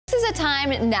is a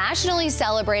time nationally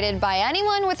celebrated by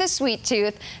anyone with a sweet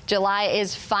tooth. July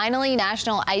is finally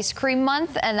National Ice Cream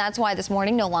Month, and that's why this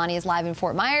morning Nolani is live in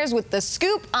Fort Myers with the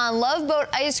scoop on Love Boat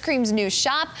Ice Cream's new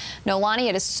shop. Nolani,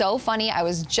 it is so funny. I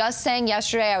was just saying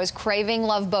yesterday I was craving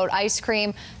Love Boat ice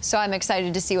cream, so I'm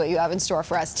excited to see what you have in store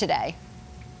for us today.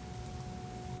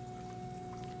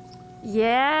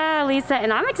 Yeah, Lisa,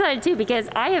 and I'm excited too because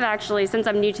I have actually, since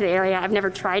I'm new to the area, I've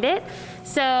never tried it.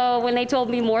 So when they told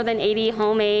me more than 80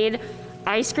 homemade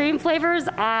ice cream flavors,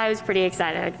 I was pretty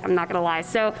excited, I'm not gonna lie.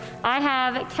 So I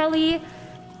have Kaylee?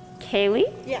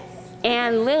 Yes.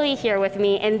 And Lily here with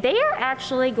me, and they are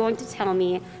actually going to tell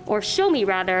me, or show me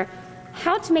rather,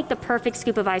 how to make the perfect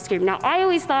scoop of ice cream. Now, I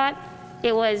always thought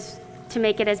it was to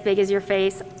make it as big as your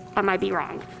face. I might be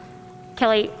wrong.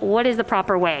 Kelly, what is the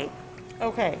proper way?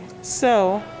 Okay,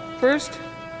 so first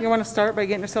you want to start by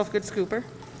getting yourself a good scooper.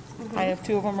 I have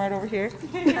two of them right over here.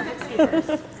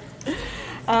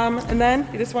 And then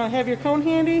you just want to have your cone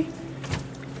handy,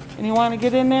 and you want to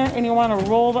get in there and you want to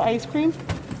roll the ice cream.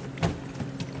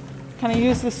 Kind of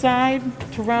use the side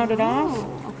to round it off.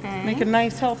 Okay. Make a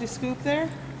nice healthy scoop there.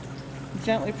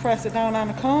 Gently press it down on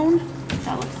the cone.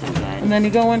 That looks so good. And then you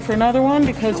go in for another one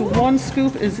because one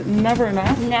scoop is never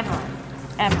enough. Never,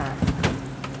 ever.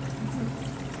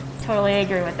 Totally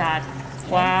agree with that.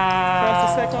 Wow.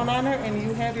 Press the second one on there and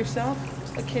you have yourself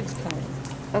a kid's cone.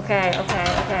 Okay.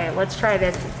 Let's try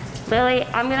this. Lily,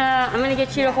 I'm gonna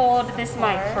get you to hold this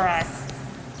mic for us.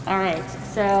 All right.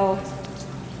 So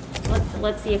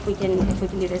let's see if we can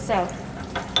do this. So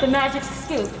the magic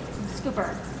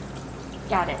scooper.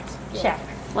 Got it. Check.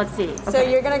 Let's see. Okay. So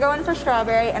you're gonna go in for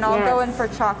strawberry, and I'll go in for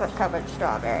chocolate covered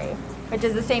strawberry, which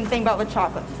is the same thing but with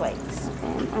chocolate flakes.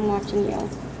 Okay, I'm watching you.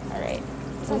 All right.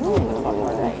 So it's a little bit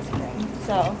more ice cream.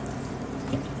 So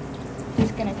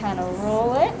just gonna kind of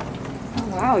roll it. Oh,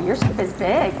 wow, your scoop is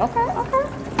big. Okay.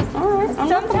 All right. I'm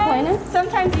not complaining.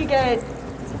 Sometimes you get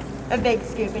a big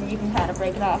scoop and you can kind of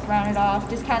break it off, round it off.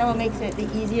 Just kind of what makes it the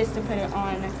easiest to put it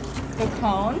on the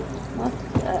cone. What's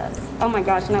this? Oh my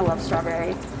gosh, and I love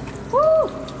strawberry. Woo!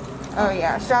 Oh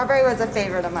yeah, strawberry was a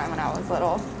favorite of mine when I was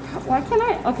little. Why can't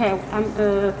I? Okay,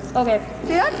 okay.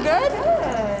 See, that's good.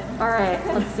 All right,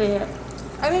 let's see.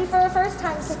 I mean, for a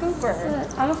first-time scooper.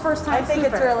 I'm a first-time I think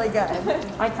scooper. it's really good.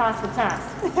 I passed the test.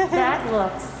 That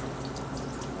looks.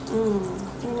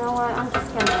 You know what?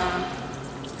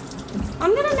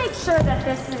 I'm gonna make sure that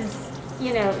this is,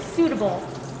 suitable.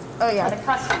 Oh yeah. For the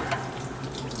customer.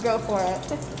 Go for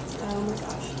it. Oh my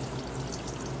gosh.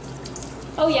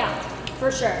 Oh yeah, for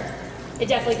sure. It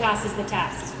definitely passes the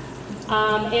test.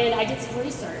 And I did some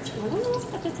research, and I don't know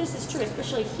if this is true,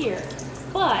 especially here,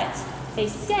 but they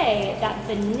say that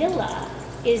vanilla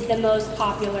is the most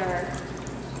popular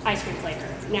ice cream flavor.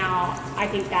 Now, I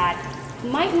think that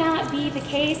might not be the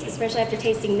case, especially after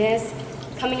tasting this.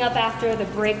 Coming up after the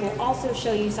break, we'll also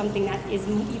show you something that is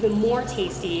even more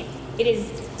tasty. It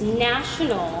is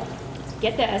National,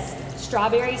 get this,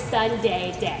 Strawberry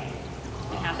Sundae Day.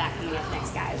 We have that coming up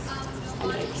next, guys. I'm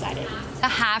really excited.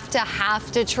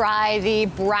 Have to try the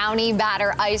brownie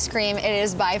batter ice cream. It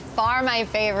is by far my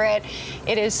favorite.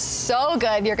 It is so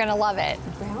good. You're gonna love it.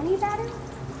 Brownie batter?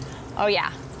 Oh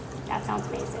yeah. That sounds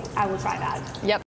amazing. I will try that. Yep.